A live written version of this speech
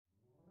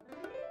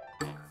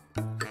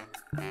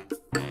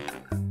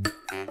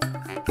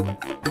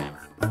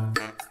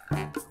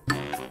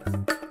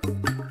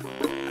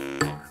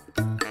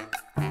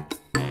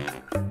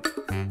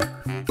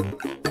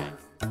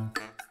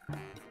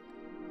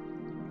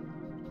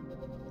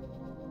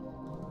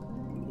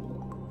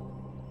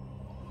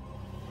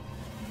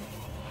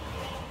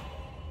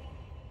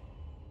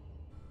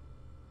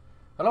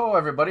Hello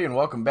everybody and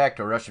welcome back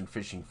to Russian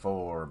Fishing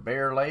for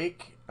Bear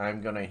Lake.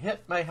 I'm going to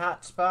hit my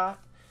hot spot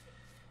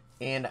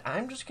and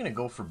I'm just going to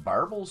go for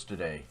barbles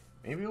today.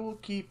 Maybe we'll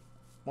keep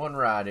one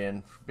rod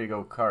in for big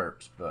old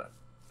carps, but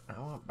I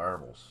want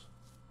barbles.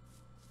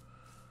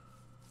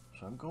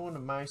 So I'm going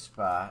to my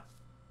spot,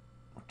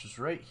 which is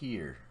right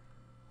here.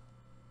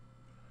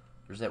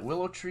 There's that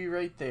willow tree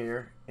right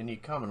there, and you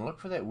come and look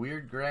for that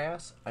weird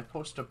grass. I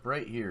post up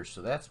right here, so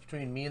that's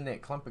between me and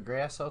that clump of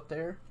grass out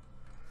there.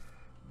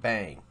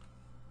 Bang.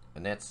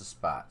 And that's the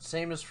spot.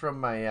 Same as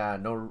from my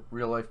No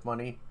Real Life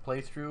Money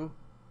playthrough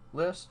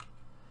list.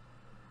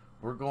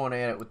 We're going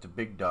at it with the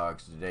big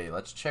dogs today.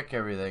 Let's check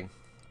everything.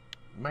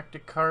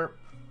 Mectic carp,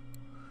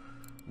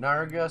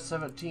 Narga,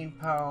 17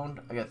 pound.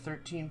 I got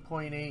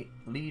 13.8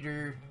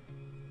 liter,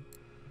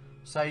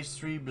 size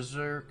 3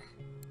 berserk.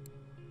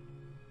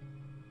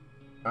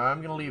 I'm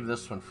going to leave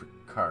this one for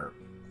carp.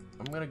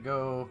 I'm going to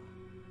go...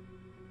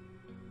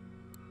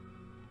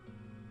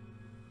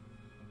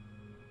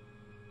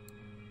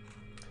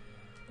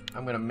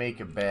 I'm going to make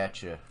a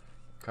batch of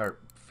carp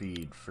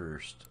feed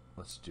first.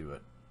 Let's do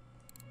it.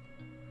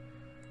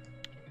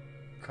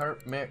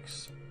 Carp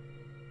mix,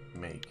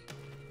 make.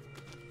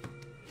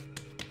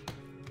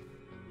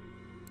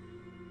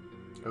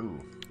 Ooh,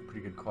 pretty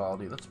good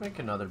quality. Let's make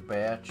another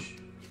batch.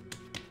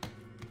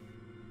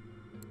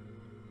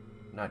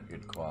 Not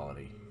good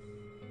quality.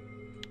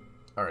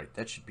 Alright,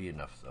 that should be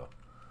enough though.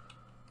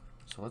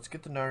 So let's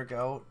get the narg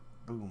out.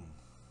 Boom.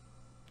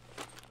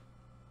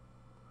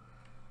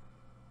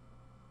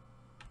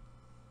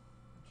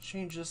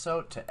 Change this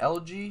out to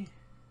algae.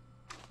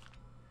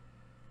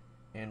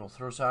 And we'll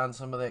throw on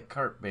some of that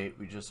carp bait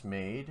we just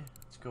made.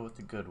 Let's go with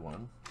the good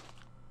one.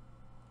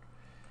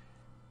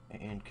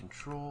 And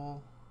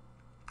control.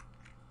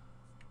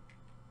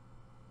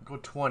 Go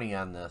 20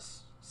 on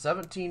this.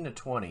 17 to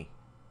 20.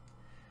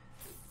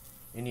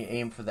 And you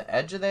aim for the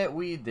edge of that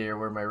weed there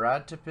where my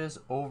rod tip is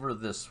over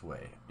this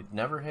way. You'd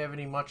never have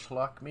any much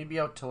luck. Maybe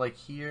out to like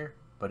here,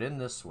 but in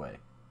this way.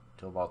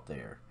 Till about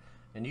there.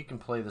 And you can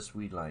play this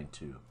weed line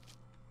too.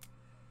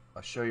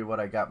 I'll show you what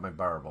I got my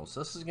barbles.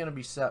 This is going to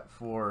be set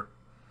for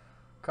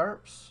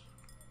carps.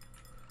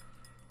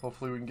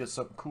 Hopefully we can get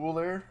something cool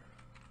there.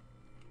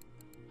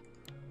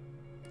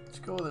 Let's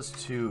go with this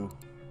 2.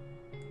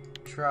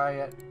 Try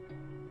it.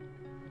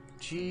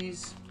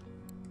 Cheese.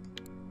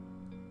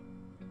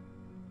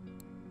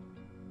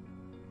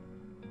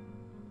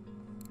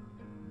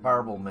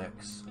 Barble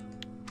mix.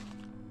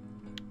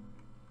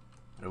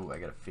 Oh, I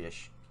got a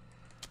fish.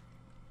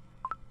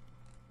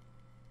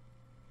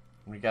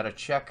 We got to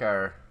check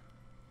our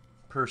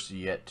Percy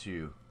yet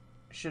too.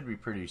 Should be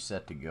pretty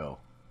set to go.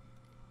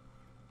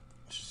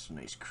 It's just a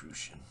nice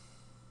crucian.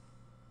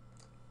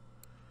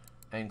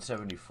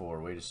 974,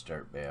 way to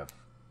start, Bav.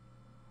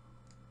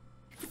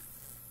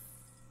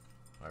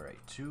 Alright,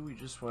 2 we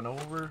just went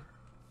over.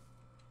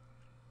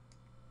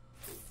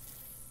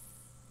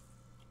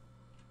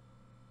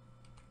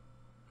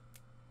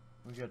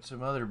 We got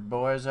some other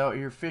boys out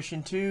here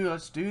fishing too.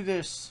 Let's do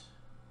this.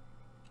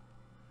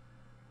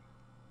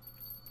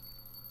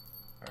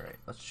 Alright,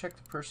 let's check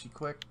the Percy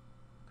quick.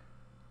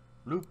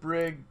 Loop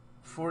rig,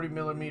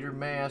 40mm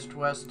mast,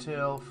 West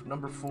Hill,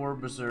 number 4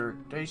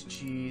 berserk, diced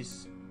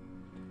cheese.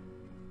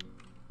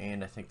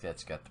 And I think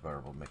that's got the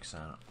barble mix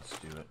on it. Let's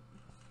do it.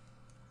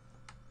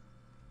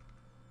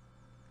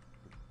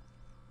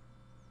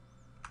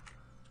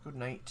 Let's go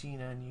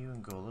 19 on you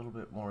and go a little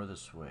bit more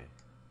this way.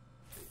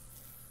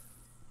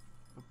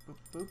 Boop,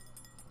 boop, boop.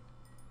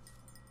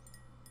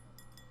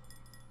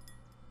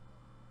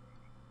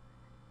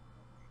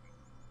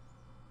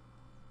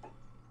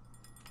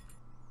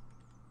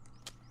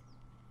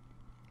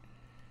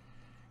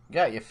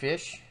 Got you,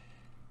 fish.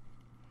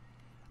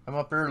 I'm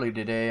up early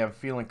today. I'm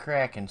feeling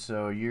cracking,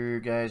 so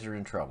you guys are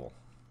in trouble.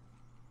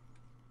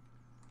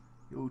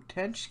 Oh,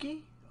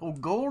 Tenchki? Oh,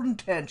 golden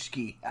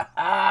Tenchki. Ha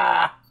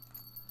ha!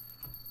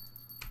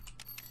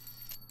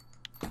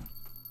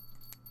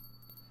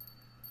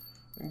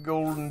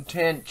 Golden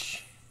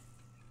tench.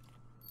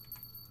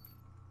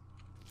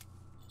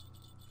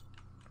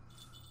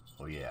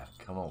 Oh yeah,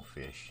 come on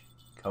fish.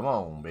 Come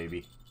on,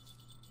 baby.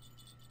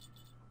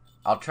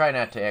 I'll try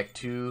not to act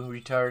too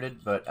retarded,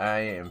 but I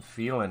am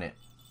feeling it.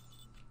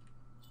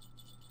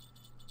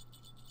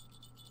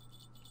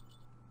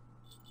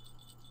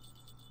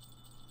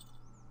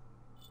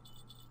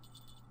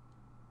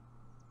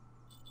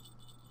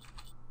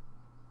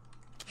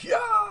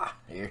 Yeah!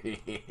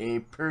 Hey,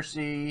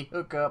 Percy,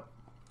 hook up.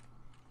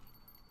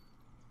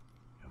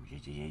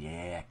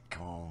 Yeah,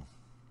 come on.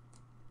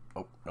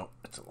 Oh, no,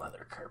 it's a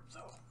leather carp,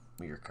 though.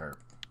 Mere carp.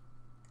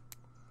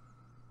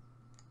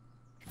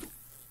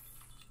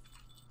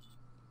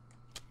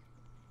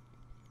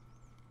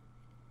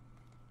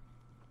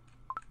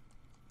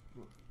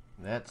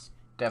 That's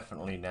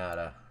definitely not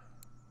a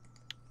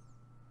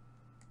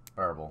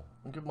barble.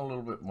 I'll give him a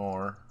little bit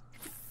more.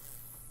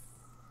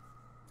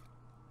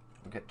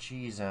 We got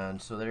cheese on,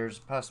 so there's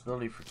a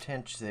possibility for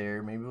tench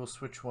there. Maybe we'll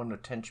switch one to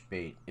tench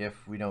bait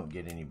if we don't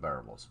get any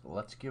barbles. But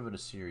let's give it a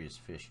serious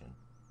fishing.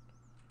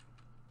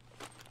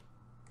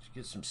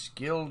 Should get some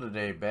skill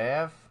today,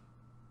 Bav.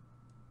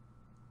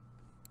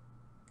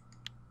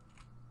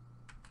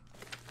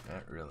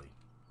 Not really.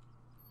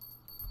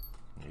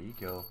 There you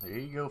go. There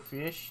you go,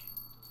 fish.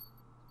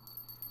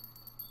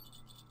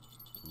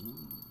 Ooh.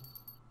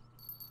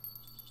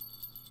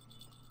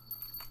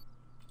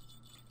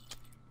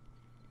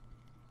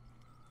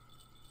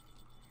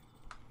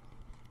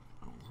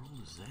 What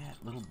world is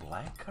that? Little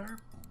black carp?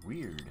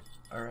 Weird.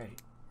 Alright.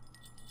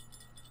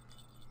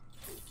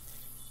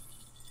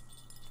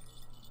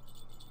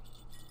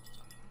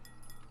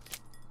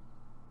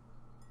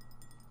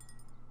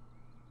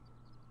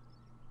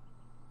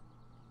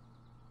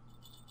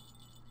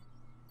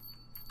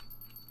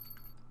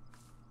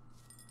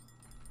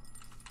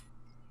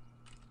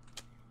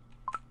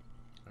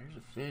 There's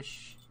a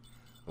fish.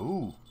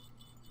 Ooh.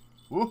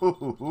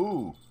 Ooh.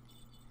 Ooh.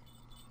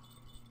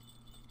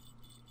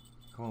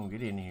 Come on,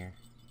 get in here.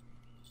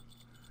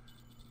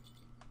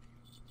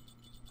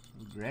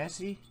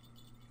 Grassy.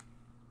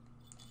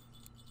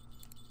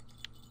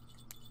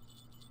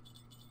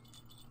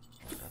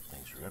 Oh, that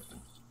thing's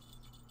ripping.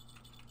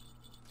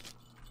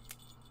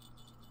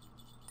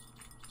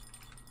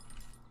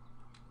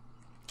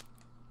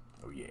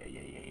 Oh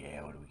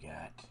yeah. What do we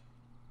got?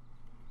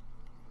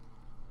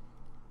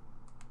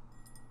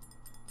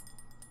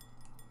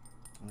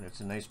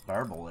 That's a nice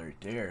Barble right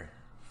there.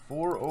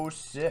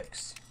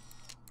 406.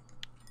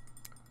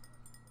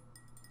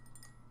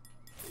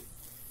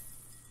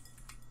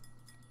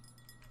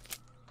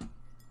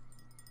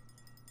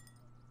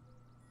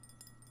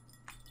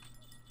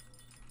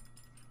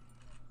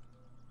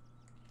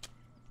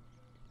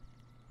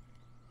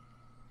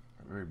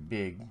 Very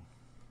big.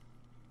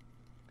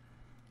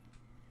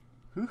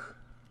 Whew.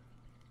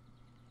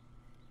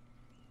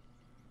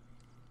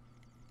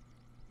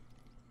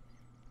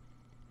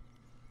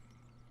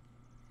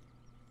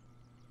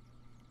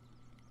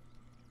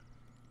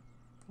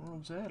 What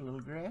was that? A little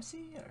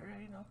grassy?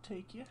 Alright, I'll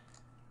take you.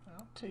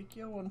 I'll take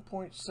you.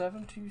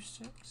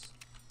 1.726.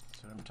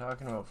 So I'm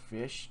talking about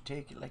fish.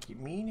 Take it like you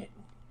mean it.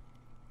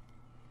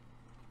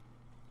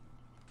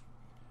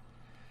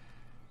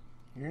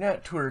 You're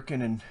not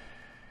twerking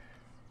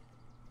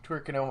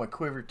on my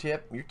quiver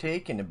tip. You're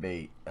taking the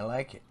bait. I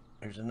like it.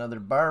 There's another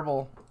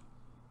Barble.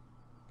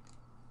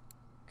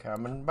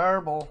 Common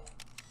Barble.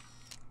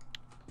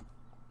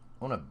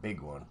 On a big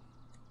one.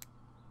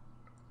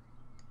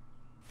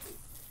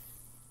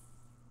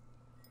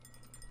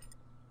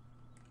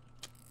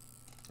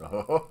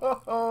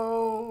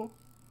 Oh,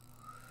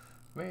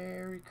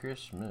 Merry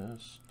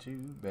Christmas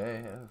to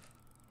Bav.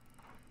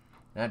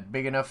 Not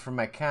big enough for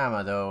my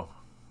comma though.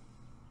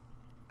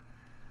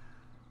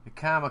 The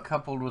comma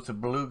coupled with a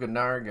beluga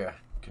narga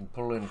can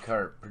pull in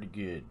carp pretty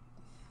good.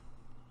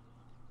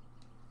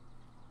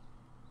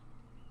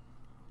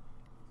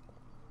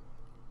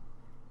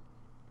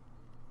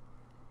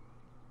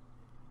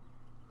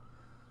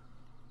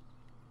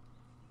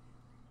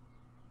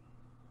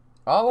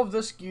 All of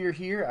this gear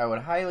here I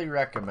would highly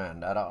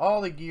recommend. Out of all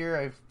the gear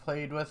I've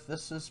played with,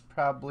 this is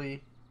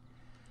probably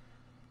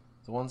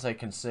the ones I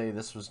can say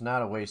this was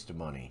not a waste of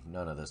money.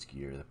 None of this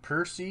gear. The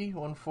Percy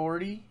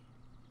 140.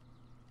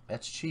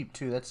 That's cheap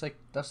too. That's like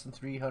less than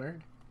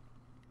 300.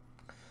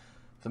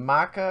 The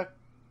Maka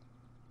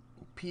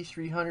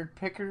P300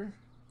 picker,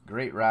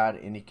 great rod,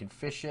 and you can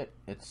fish it.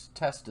 Its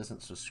test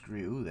isn't so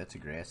screwy. Ooh, that's a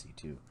grassy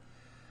too.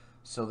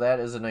 So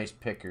that is a nice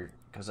picker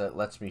because that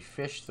lets me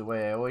fish the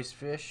way I always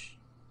fish.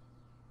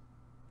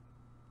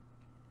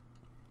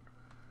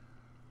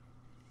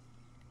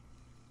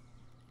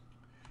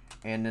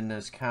 And then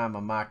this Kama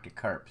Mach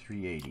Carp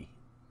 380.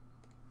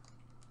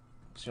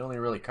 It's the only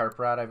really carp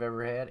rod I've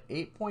ever had.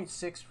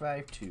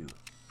 8.652.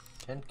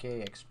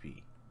 10K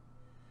XP.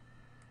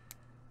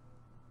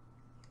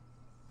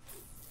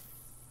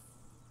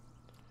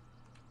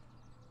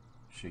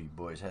 Show you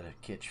boys how to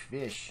catch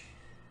fish.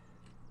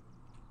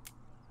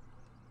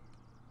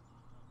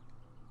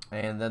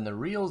 And then the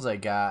reels I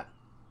got.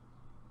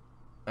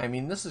 I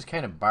mean, this is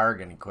kind of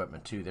bargain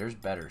equipment too. There's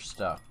better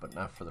stuff, but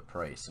not for the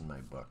price in my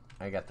book.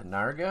 I got the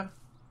Narga.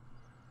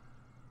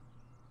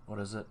 What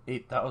is it?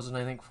 8,000,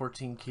 I think,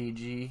 14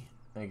 kg.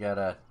 I got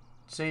a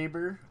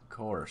Saber, of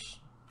course.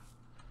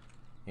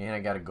 And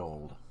I got a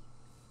Gold.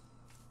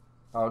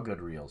 All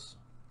good reels.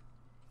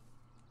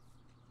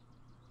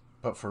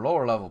 But for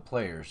lower level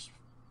players,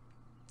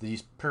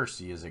 these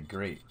Percy is a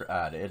great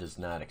rod. It is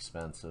not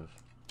expensive.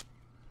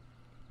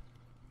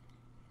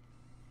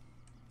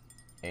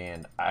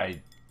 And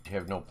I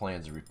have no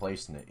plans of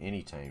replacing it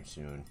anytime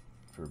soon.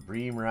 For a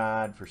bream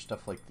rod, for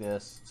stuff like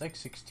this, it's like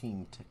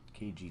 16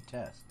 kg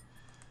test.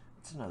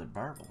 It's another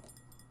Barble.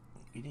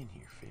 Get in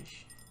here,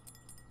 fish.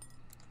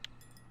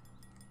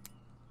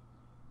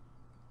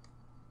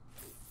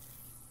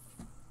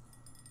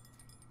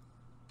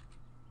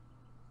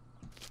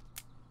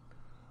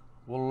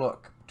 We'll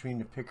look between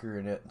the picker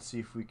and it and see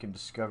if we can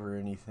discover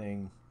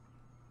anything.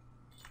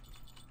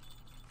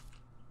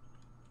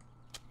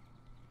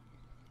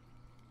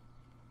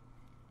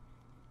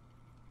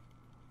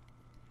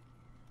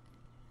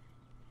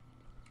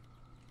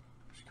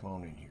 Just come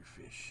on in here,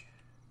 fish.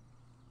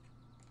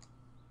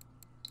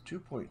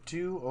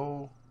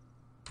 2.207.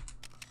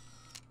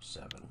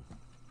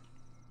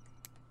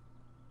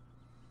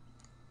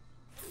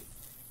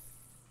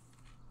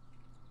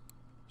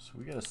 So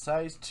we got a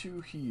size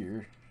 2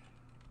 here.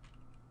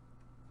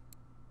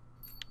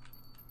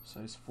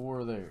 Size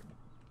 4 there.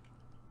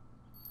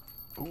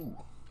 Ooh.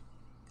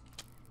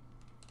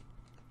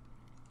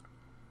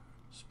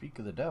 Speak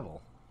of the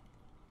devil.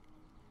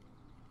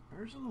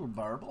 There's a little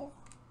Barble.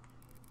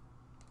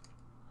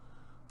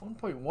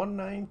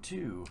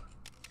 1.192.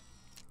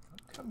 I'm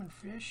coming,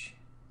 fish.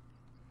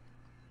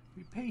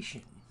 Be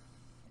patient.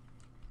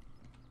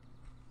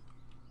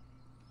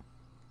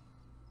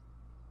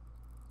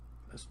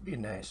 This would be a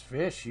nice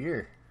fish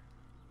here.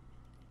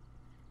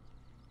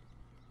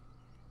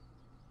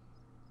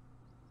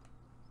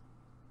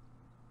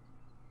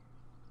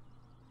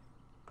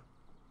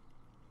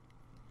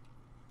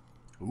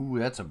 Ooh,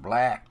 that's a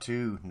black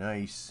too.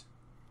 Nice.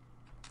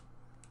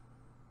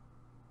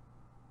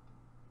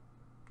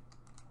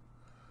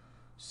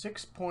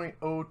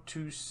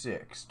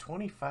 $6.026,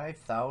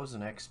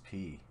 25,000 XP.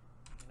 And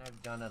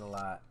I've done it a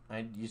lot.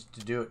 I used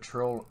to do it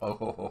troll.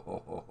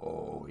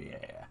 Oh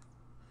yeah.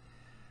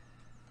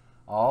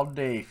 All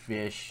day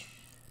fish.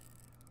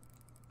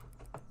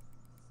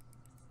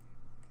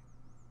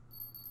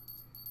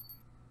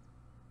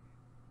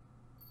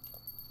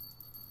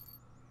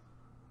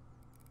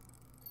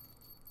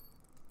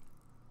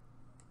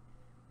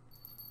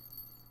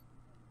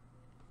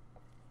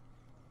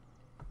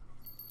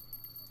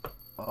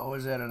 Oh,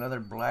 is that another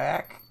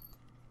black?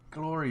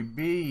 Glory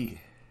be.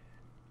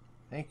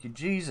 Thank you,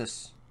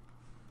 Jesus.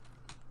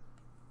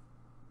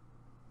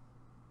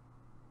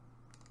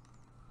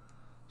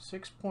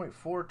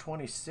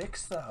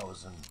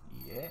 $6.426,000.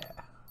 Yeah.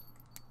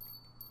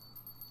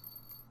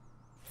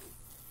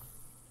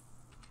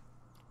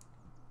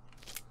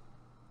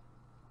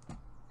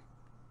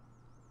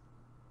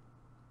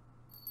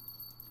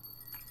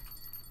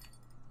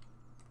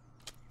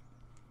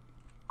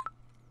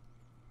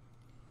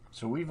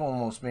 So we've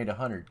almost made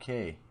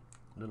 100K.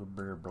 Little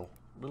Barble.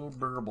 Little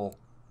Barble.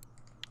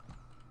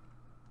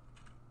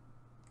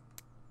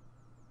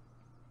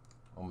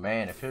 Oh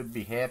man, if it would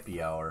be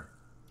happy hour,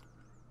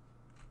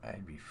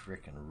 I'd be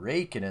freaking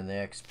raking in the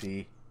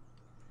XP.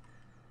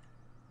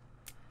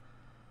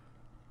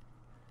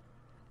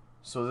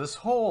 So this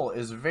hole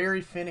is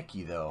very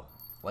finicky though.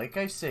 Like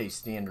I say,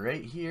 stand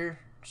right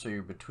here. So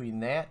you're between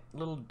that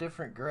little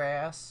different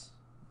grass,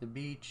 the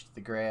beach,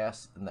 the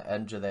grass, and the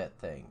edge of that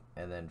thing.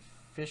 And then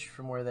fish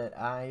from where that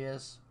eye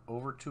is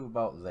over to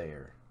about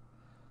there.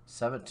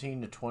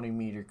 17 to 20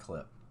 meter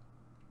clip.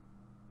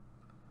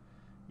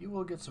 You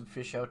will get some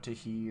fish out to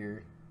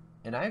here.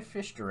 And I've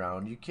fished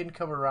around. You can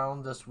come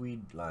around this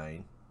weed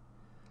line.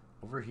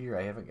 Over here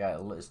I haven't got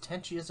as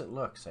tenchy as it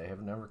looks. I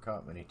have never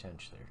caught many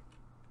tench there.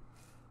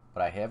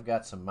 But I have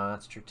got some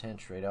monster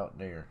tench right out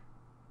there.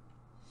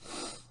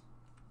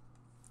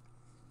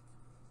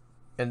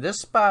 And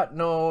this spot,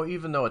 no,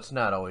 even though it's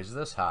not always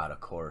this hot,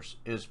 of course,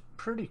 is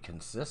pretty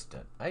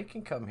consistent. I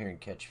can come here and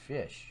catch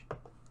fish.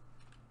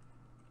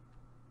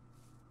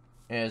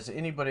 As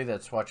anybody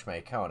that's watched my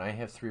account, I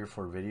have 3 or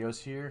 4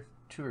 videos here.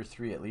 2 or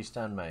 3 at least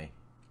on my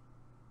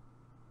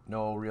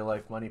No Real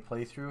Life Money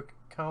Playthrough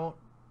account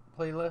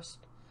playlist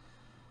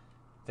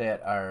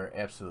that are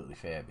absolutely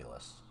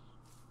fabulous.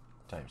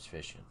 Times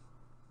fishing.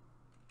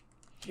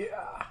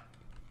 Yeah.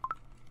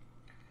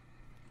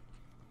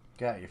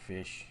 Got your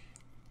fish.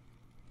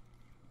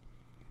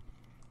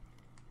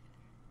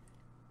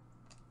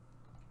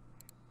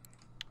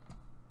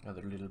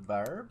 Other little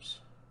barbs.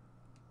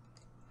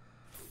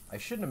 I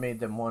shouldn't have made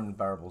them 1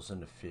 barbles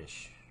into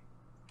fish.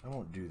 I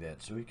won't do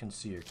that so we can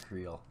see her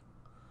creel.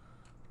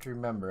 But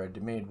remember, I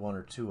made 1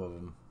 or 2 of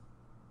them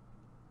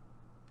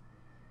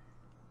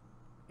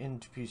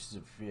into pieces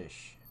of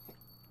fish.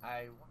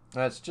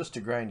 That's just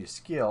to grind your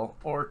skill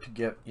or to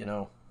get, you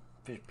know,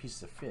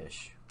 pieces of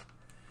fish,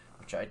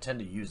 which I tend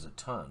to use a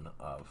ton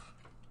of.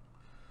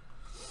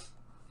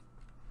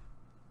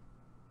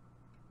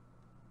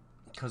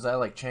 Because I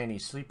like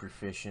Chinese sleeper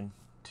fishing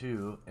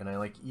too, and I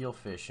like eel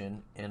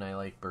fishing, and I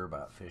like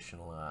burbot fishing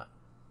a lot.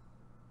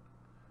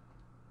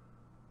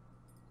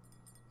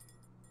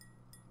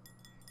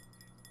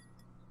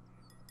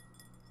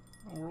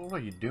 What are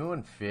you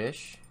doing,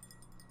 fish?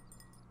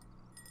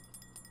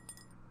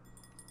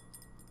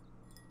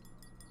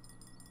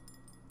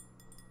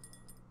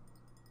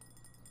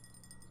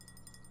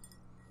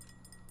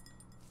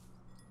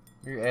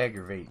 You're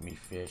aggravating me,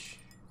 fish.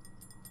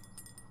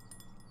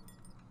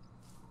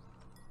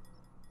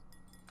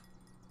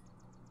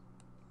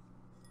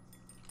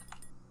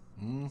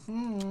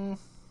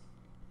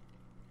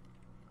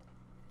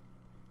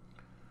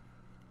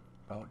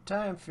 About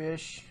time,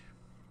 fish.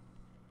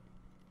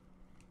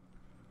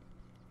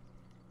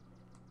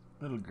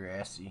 Little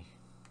grassy.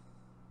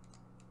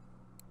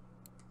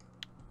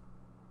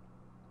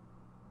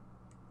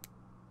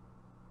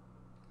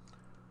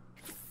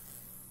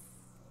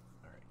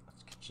 Alright,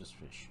 let's catch this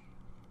fish.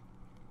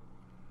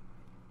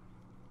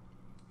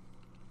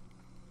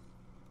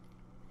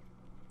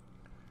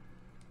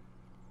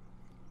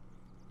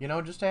 You know,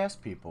 just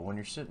ask people when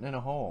you're sitting in a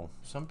hole.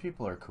 Some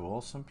people are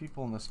cool. Some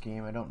people in this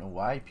game, I don't know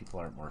why people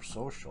aren't more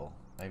social.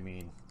 I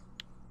mean,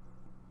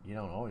 you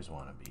don't always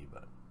want to be,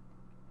 but...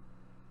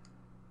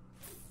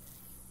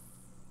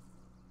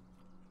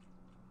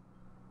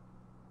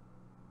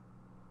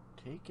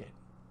 Take it.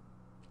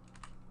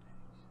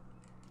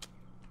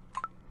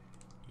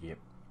 Yep.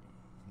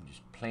 I'm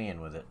just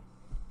playing with it.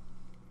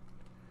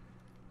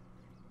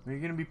 We're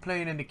going to be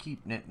playing in the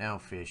keep net now,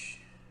 fish.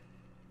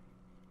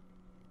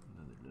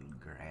 Another little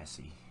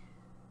grassy.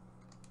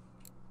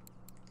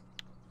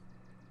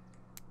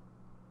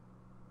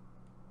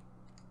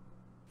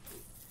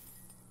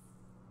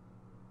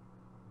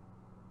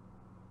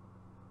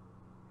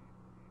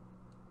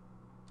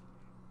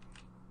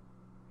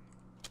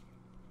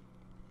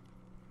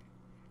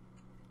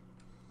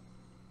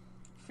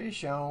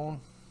 Fish on.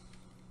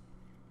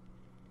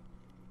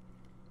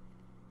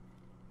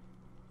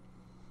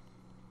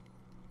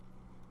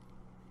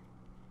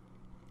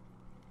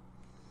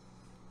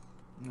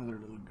 Another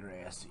little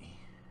grassy.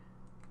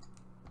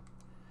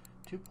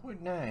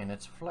 2.9,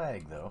 that's a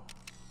flag though.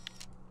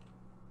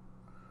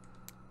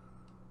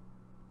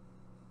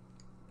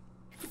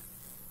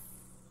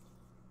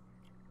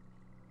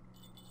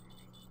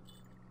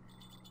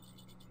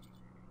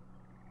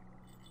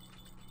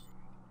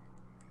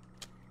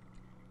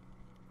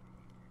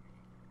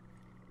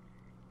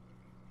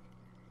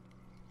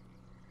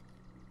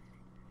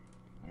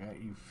 Alright,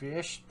 you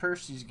fish.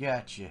 Percy's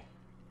got you.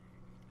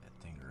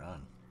 That thing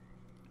run.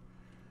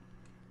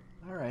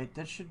 Alright,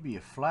 that should be a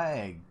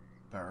flag,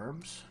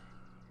 Barbs.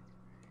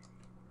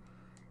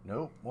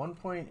 Nope,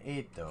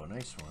 1.8 though.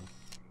 Nice one.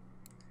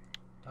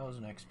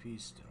 1000 XP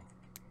still.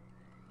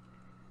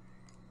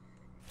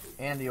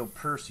 And the old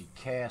Percy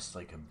cast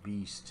like a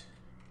beast.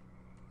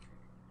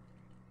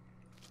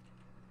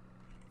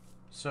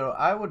 So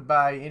I would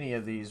buy any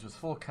of these with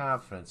full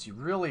confidence. You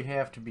really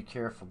have to be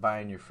careful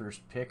buying your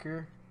first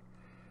picker,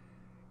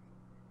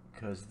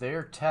 because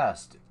their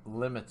test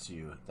limits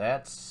you.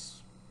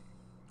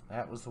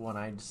 That was the one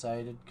I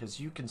decided, because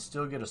you can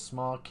still get a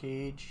small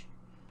cage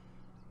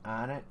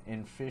on it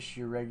and fish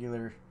your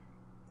regular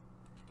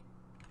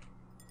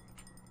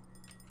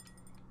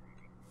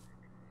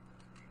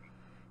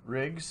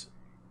rigs.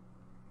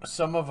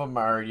 Some of them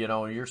are, you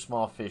know, your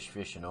small fish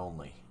fishing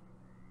only.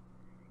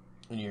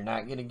 And you're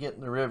not going to get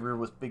in the river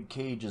with big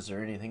cages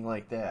or anything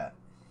like that.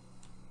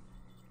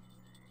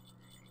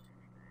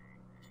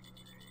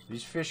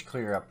 These fish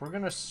clear up. We're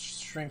going to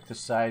shrink the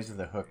size of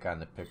the hook on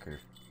the picker.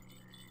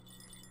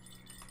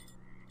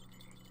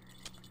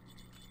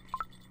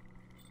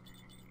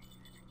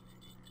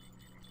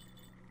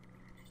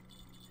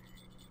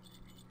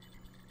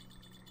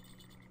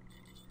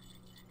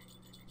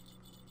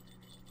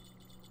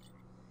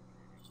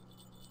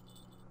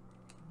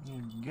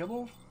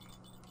 Gibble?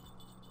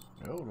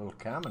 Oh, little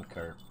common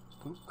carp.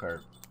 Poop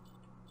carp.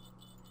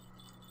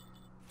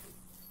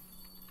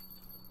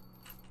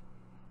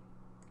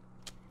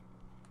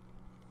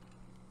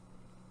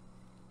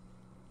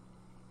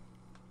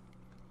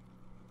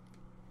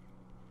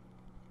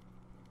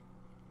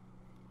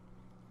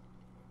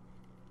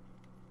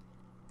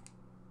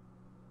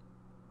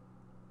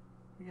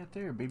 We got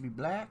there, baby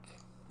black.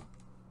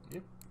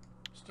 Yep.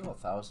 Still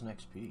 1000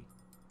 XP.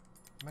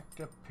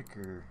 Mecca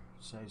picker.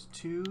 Size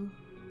 2.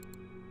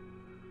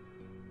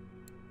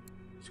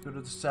 Let's go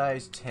to the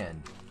size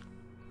 10.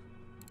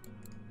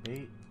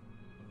 Bait.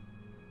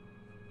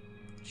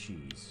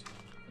 Cheese.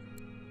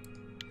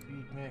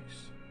 Feed mix.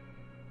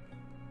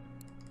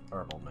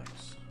 Barble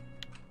mix.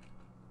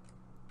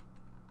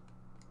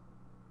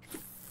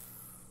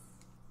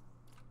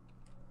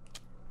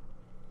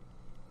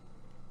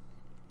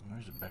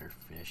 There's a better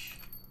fish.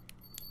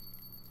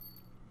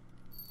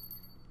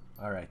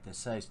 Alright, the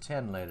size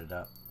 10 light it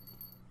up.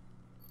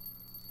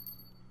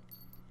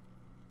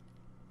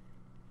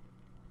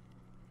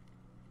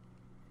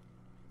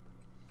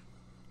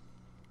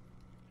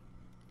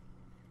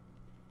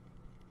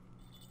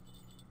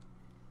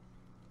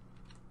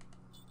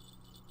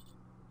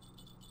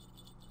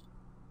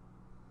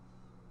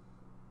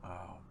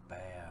 Oh,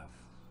 Bav.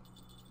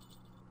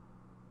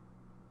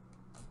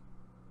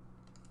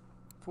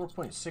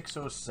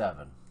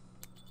 4.607.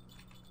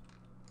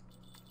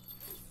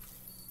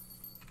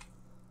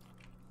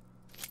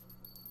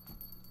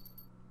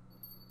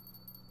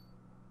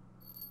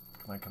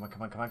 Come on, come on,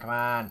 come on, come on, come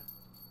on.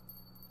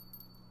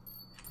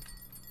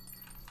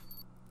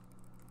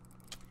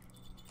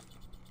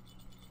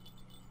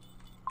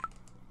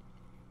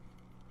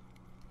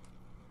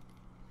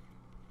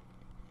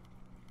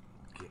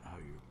 Get how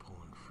you're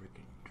pulling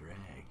freaking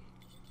drag.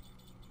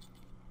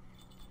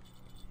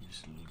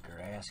 Just a little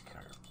grass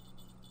carp.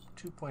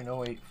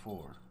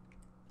 2.084.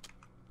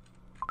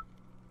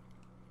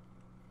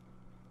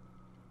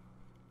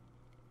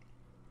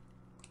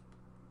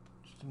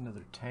 Just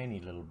another tiny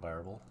little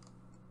barble.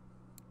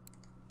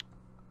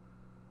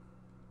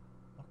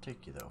 I'll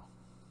take you though.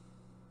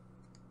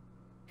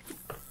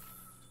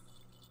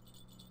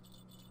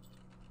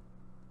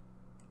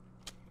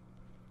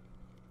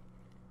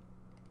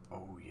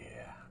 Oh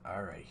yeah.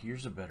 Alright,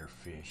 here's a better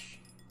fish.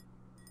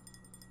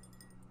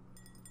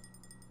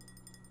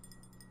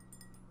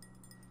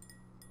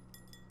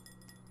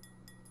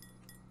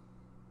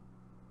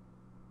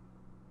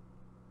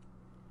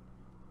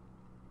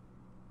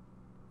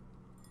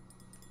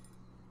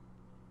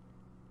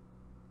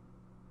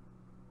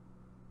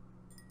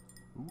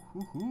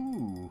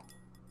 Ooh-hoo-hoo.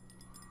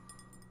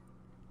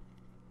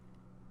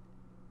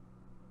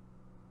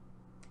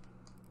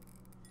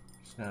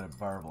 It's not a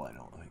Barble, I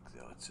don't think,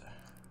 though. It's a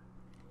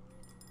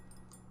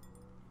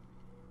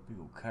big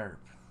old carp.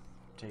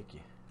 Take you.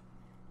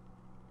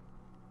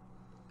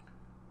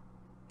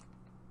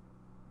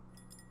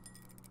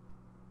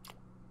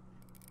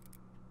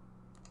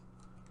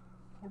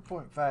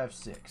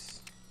 $4.56.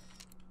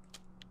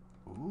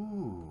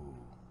 Ooh.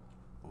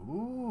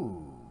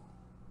 Ooh.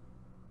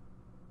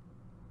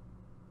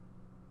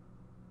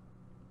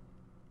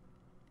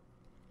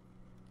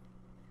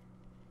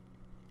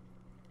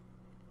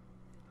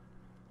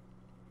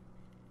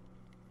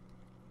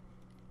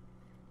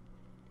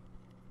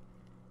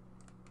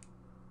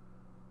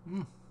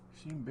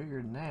 Seem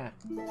bigger than that.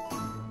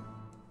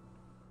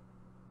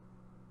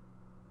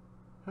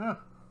 Huh.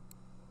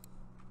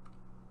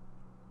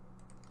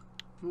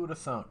 Who would have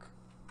thunk?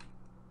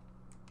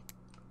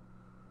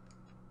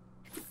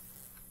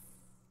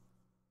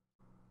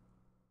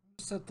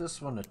 Set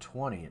this one to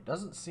 20. It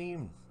doesn't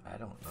seem... I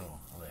don't know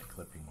how that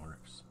clipping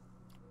works.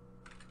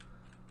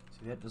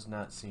 See, that does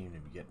not seem to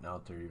be getting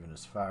out there even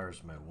as far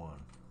as my one.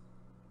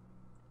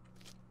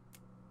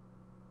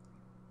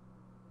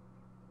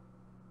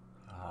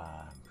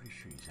 I'm pretty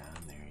sure he's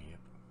on there, yep.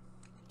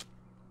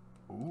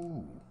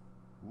 Ooh.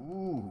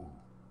 Ooh.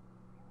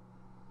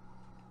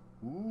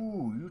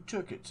 Ooh, you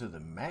took it to the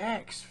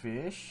max,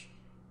 fish.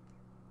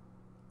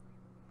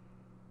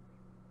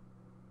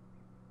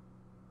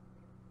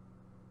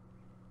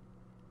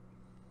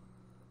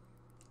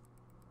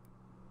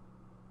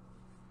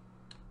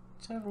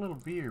 Let's have a little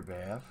beer,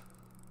 Bav.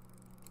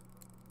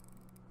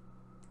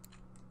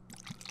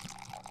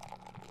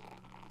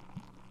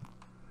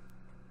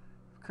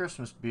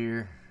 Christmas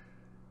beer.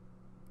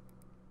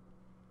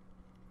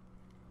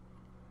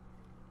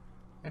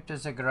 It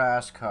is a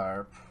grass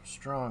carp,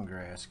 strong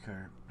grass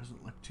carp.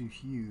 Doesn't look too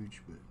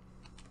huge, but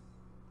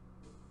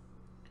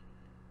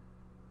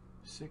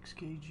 6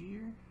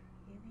 kg,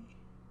 maybe.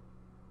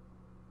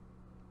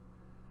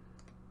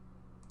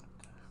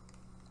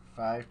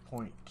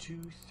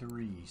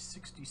 5.23,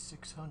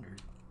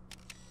 6,600.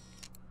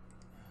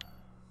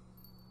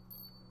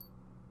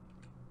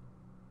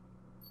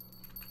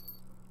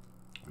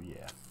 Oh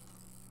yeah.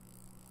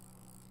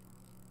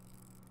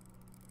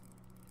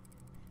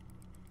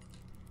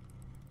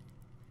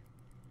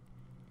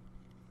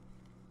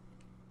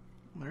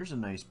 There's a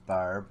nice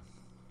barb.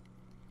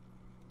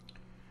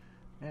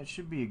 That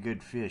should be a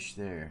good fish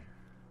there.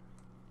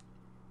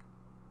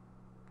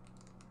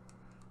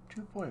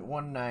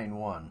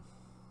 2.191.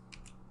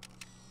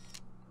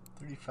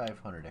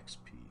 3,500 XP.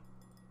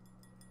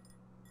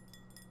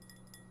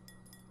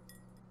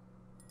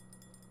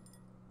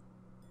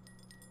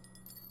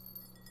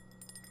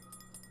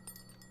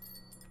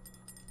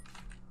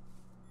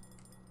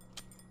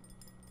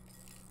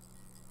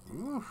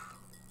 Oof.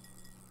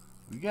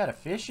 We got a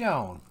fish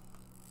on.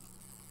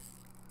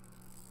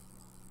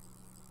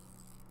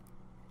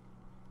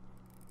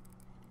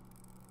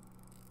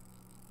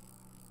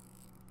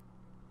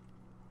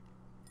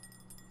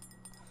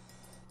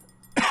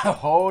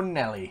 Oh,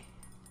 Nelly.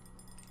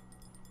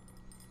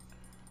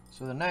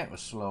 So the night was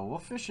slow. We'll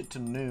fish it to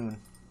noon.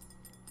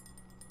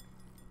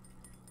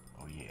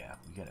 Oh yeah,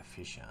 we got a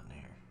fish on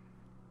there.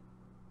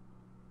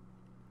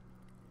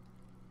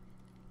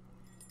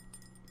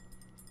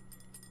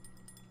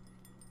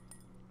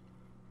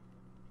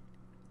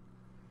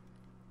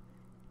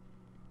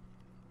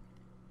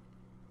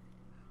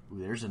 Ooh,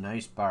 there's a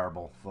nice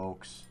barble,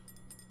 folks.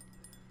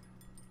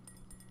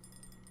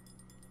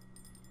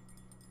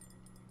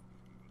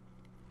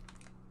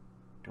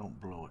 Don't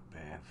blow it,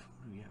 Bav.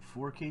 What do we got?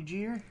 4 kg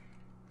here?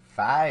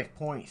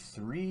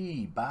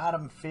 5.3.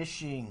 Bottom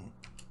fishing.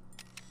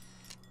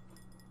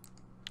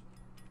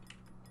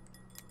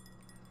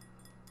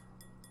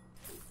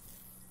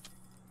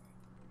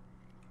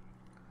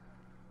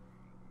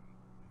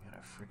 Got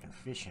a freaking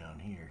fish on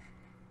here.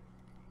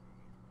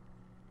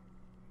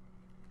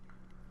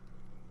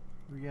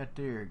 What we got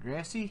there?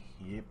 Grassy?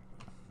 Yep.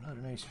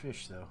 Another nice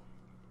fish, though.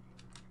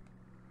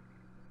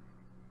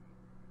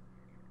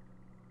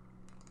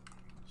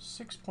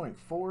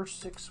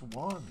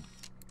 6.461.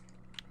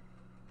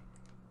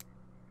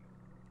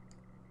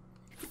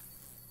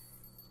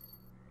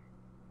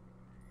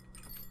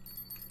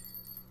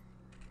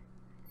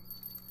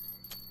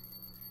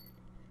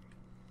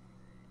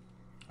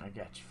 I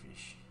got you,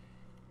 fish.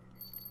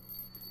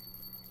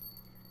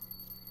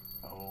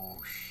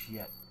 Oh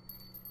shit.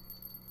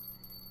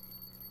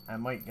 I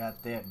might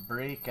got that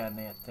break on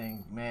that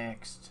thing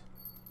maxed.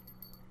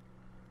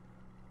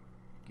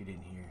 Get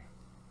in here.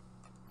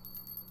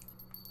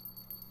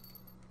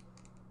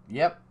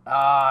 Yep.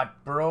 Ah, it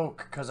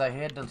broke because I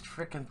had the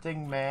frickin'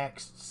 thing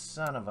maxed.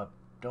 Son of a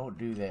don't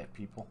do that,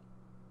 people.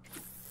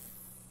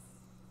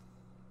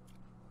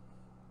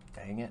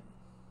 Dang it.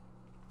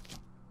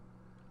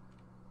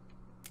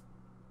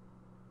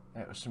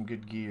 That was some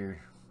good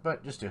gear,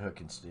 but just a hook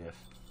and stiff.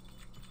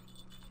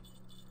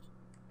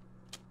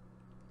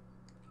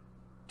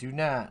 Do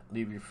not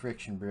leave your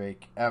friction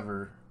brake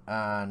ever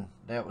on.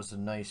 That was a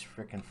nice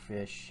frickin'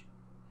 fish.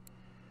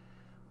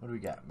 What do we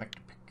got?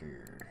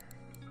 Picker.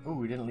 Oh,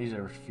 we didn't lose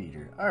our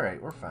feeder.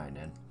 Alright, we're fine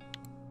then.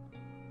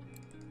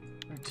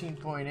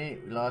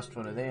 13.8, we lost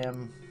one of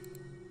them.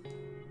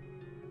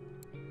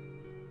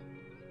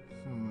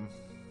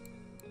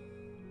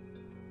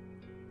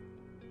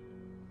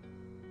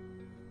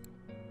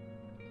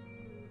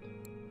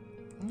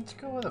 Let's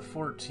go with a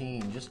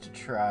 14 just to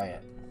try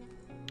it.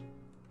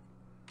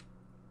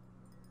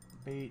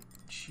 Bait,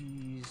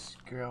 cheese,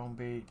 ground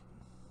bait.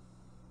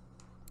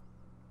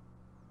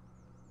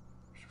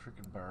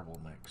 Freaking Barble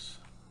mix.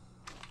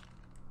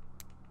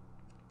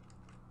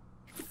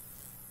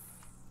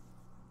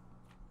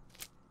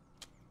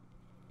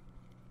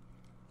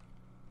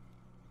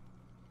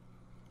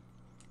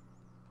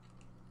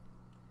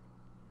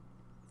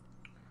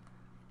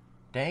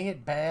 Dang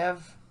it, Bav.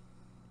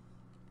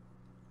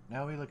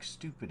 Now we look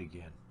stupid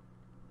again.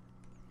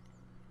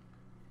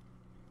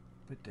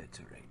 But that's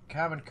alright.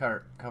 Common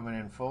carp coming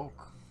in,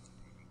 folk.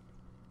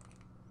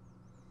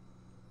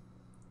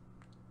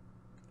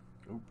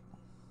 Oh.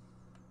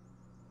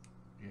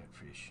 Yeah,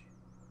 fish.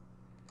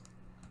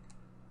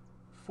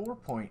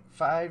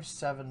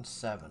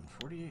 4.577.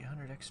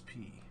 4,800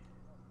 XP.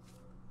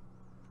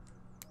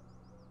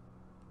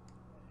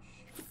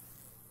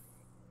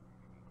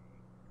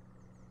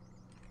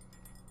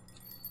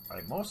 I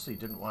mostly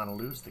didn't want to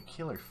lose the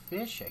killer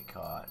fish I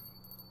caught.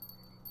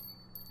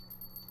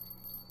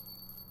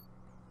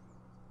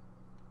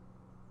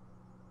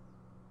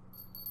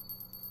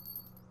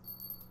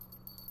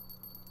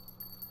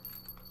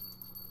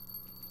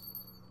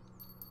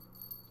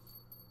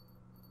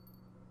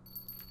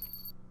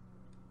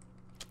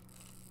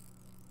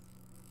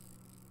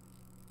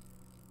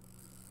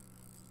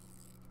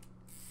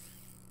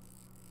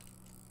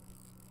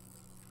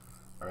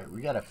 Alright,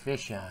 we got a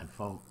fish on,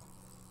 folks.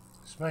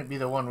 This might be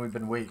the one we've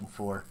been waiting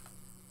for.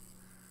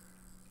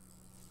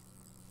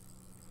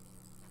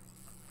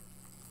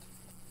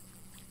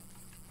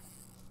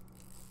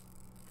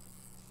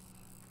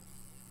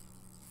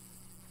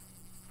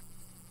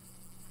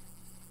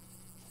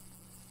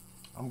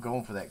 I'm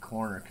going for that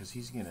corner because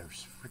he's going to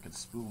freaking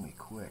spool me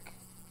quick.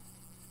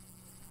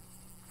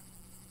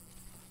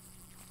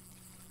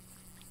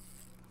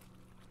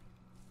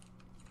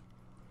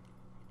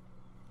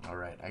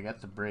 Alright, I got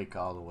the brake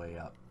all the way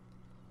up.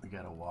 We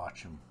got to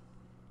watch him.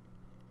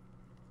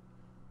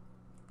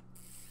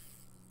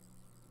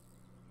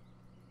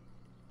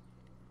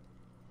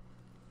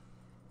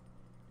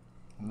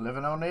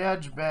 Living on the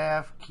edge,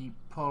 Bav. Keep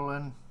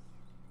pulling.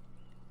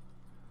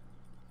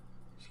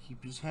 Just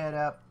keep his head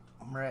up.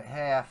 We're at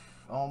half,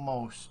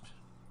 almost.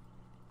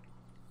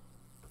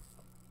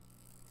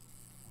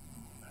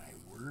 My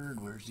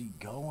word, where's he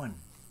going?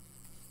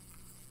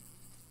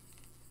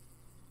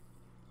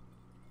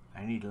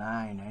 I need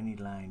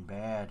line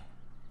bad.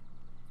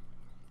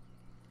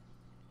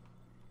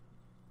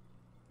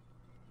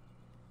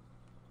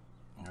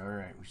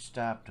 Alright, we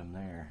stopped him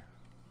there.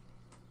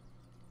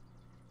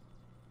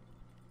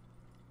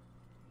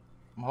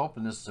 I'm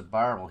hoping this is a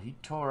Barble. He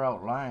tore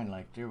out line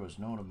like there was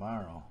no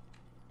tomorrow.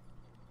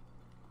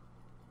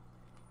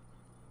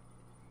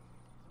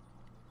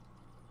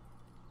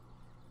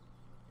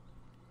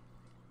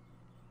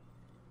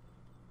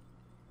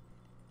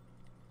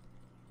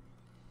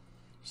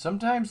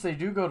 Sometimes they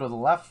do go to the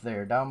left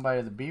there, down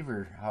by the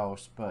beaver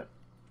house, but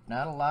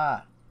not a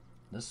lot.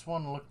 This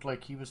one looked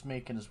like he was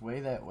making his way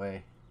that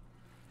way.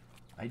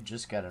 I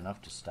just got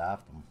enough to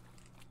stop him.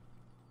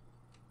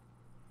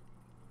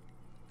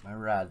 My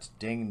rod's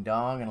ding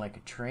donging like a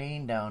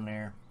train down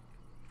there.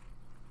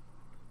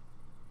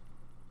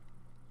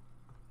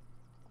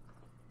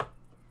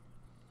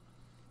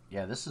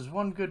 Yeah, this is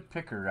one good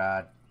picker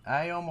rod.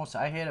 I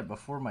had it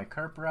before my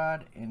carp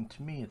rod, and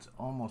to me it's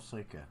almost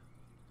like a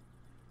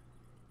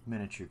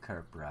miniature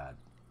carp rod.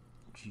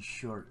 She's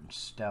short and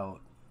stout.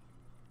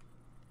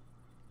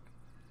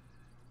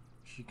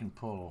 She can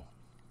pull.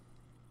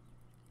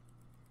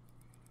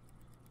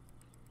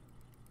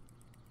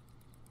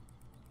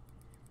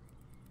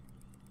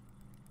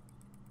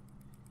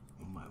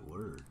 Oh my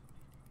word.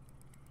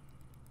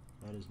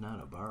 That is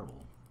not a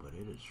Barble, but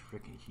it is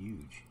freaking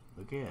huge.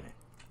 Look at it.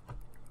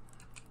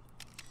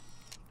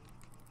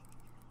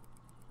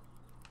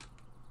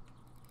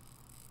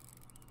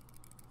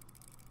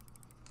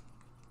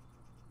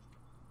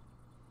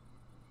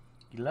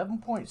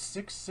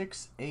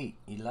 $11.668,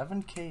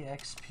 11K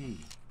XP.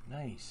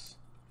 Nice.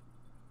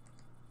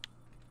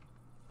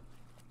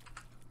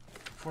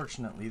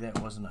 Fortunately, that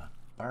wasn't a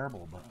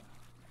Barble, but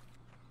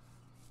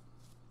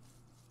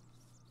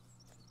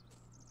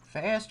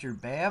faster,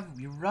 Bav.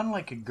 You run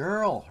like a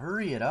girl.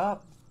 Hurry it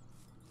up.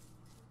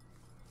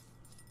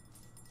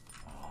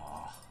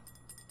 Oh.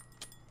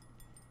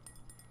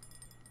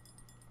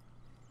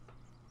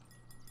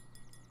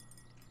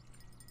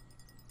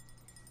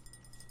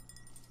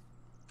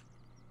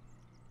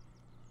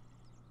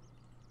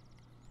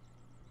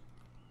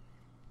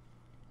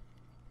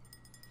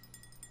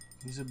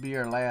 These will be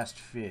our last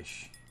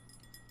fish.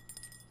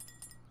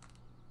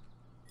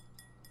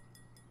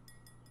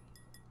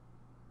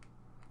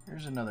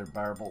 Here's another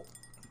Barble.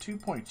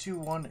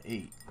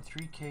 2.218,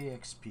 3K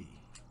XP.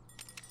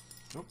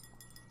 Oop.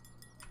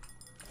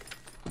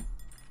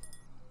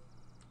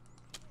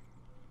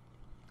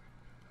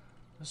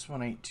 This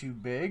one ain't too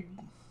big.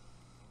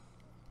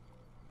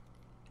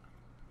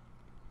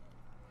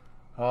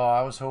 Oh,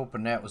 I was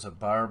hoping that was a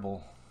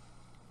Barble.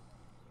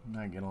 I'm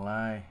not gonna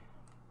lie.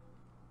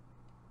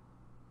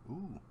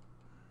 Ooh.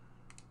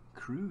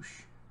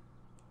 Crush.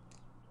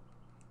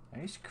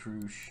 Nice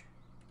crush.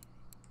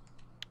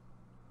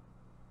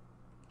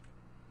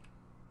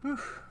 Whew.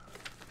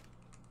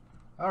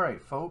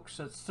 Alright folks,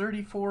 that's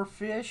 34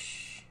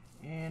 fish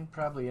in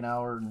probably an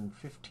hour and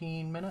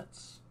 15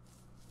 minutes.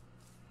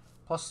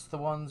 Plus the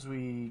ones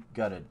we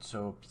gutted,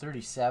 so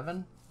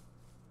 37.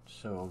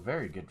 So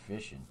very good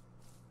fishing.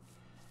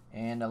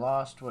 And I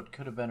lost what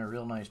could have been a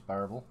real nice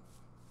Barble.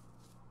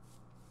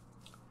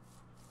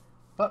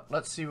 But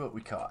let's see what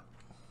we caught.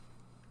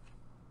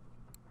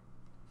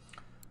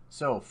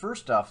 So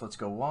first off, let's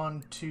go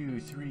 1, 2,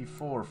 3,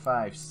 4,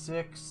 5,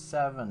 6,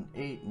 7,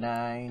 8,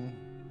 9,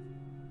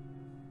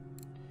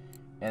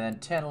 and then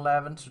 10,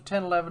 11. So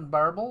 10, 11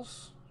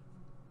 Barbles.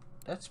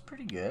 That's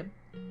pretty good.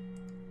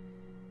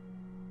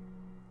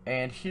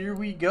 And here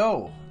we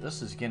go.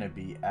 This is going to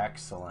be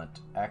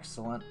excellent,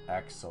 excellent,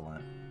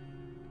 excellent.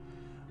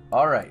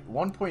 All right,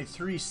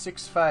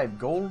 1.365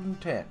 Golden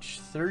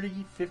Tench,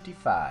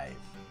 3055.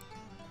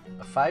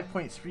 A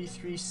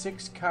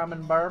 5.336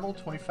 Common Barble,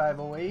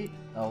 2508.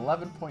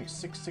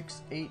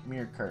 11.668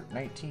 Mirror Carp,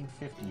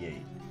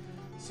 1958.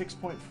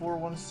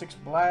 6.416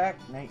 Black,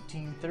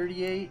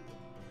 1938.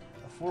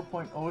 A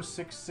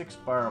 4.066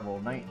 Barble,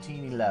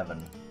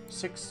 1911.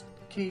 6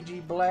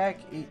 kg Black,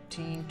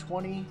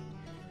 1820.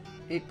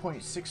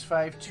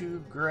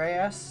 8.652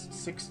 Grass,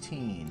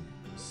 16.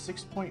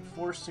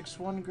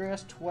 6.461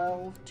 Grass,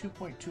 12.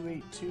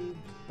 2.282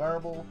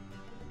 Barble,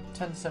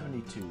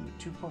 1072,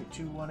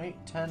 2.218,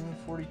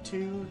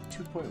 1042,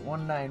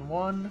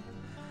 2.191,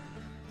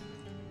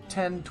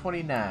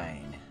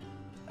 1029,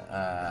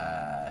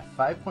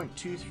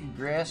 5.23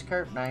 Grass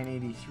Carp,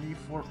 983,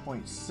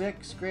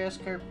 4.6 Grass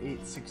Carp,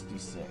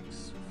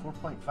 866,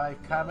 4.5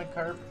 Common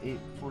Carp,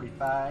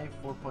 845,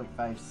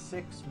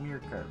 4.56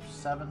 Mirror Carp,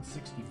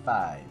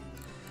 765,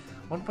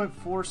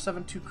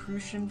 1.472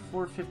 Crucian,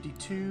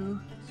 452,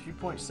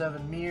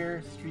 3.7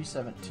 Mirror,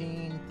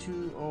 317,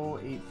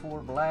 2084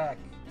 Black,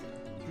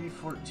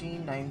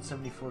 314,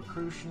 974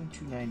 Crucian,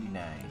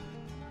 299.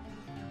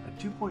 A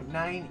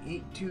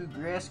 2.982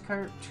 Grass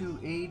Carp,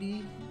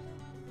 280.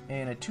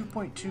 And a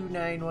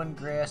 2.291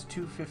 Grass,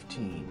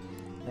 215.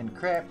 Then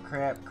crap,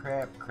 crap,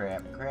 crap,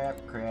 crap, crap,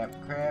 crap,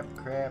 crap,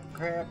 crap,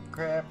 crap,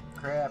 crap,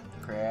 crap,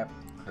 crap,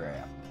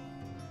 crap.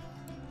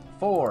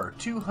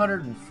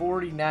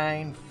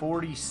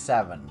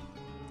 249.47.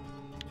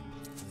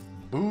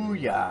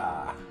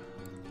 Booyah!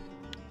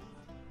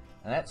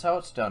 And that's how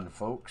it's done,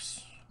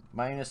 folks.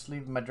 Minus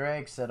leaving my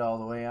drag set all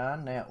the way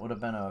on, that would have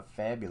been a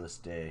fabulous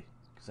day.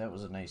 Because that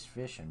was a nice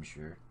fish, I'm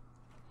sure.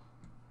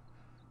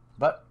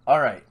 But,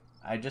 alright.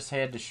 I just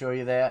had to show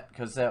you that,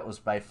 because that was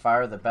by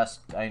far the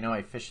best. I know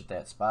I fish at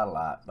that spot a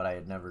lot, but I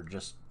had never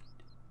just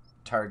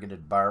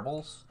targeted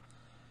Barbles.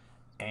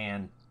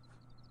 And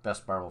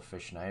best Barble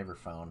fishing I ever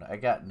found. I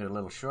got into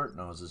little short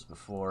noses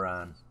before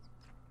on,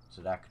 is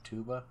it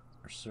Akatuba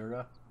or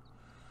Sura?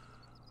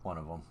 One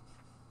of them.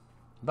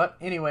 But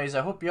anyways,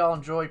 I hope you all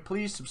enjoy.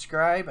 Please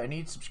subscribe. I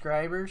need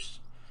subscribers.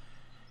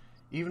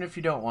 Even if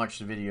you don't watch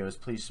the videos,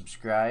 please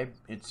subscribe.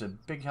 It's a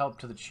big help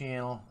to the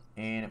channel,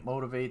 and it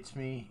motivates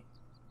me.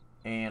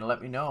 And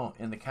let me know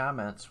in the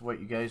comments what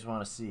you guys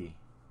want to see.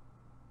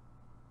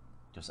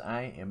 Because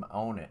I am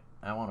on it.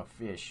 I want to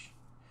fish.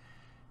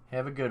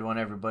 Have a good one,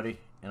 everybody.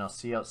 And I'll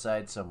see you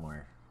outside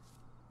somewhere.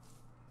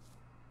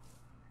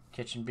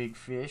 Catching big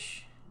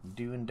fish,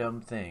 doing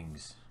dumb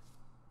things.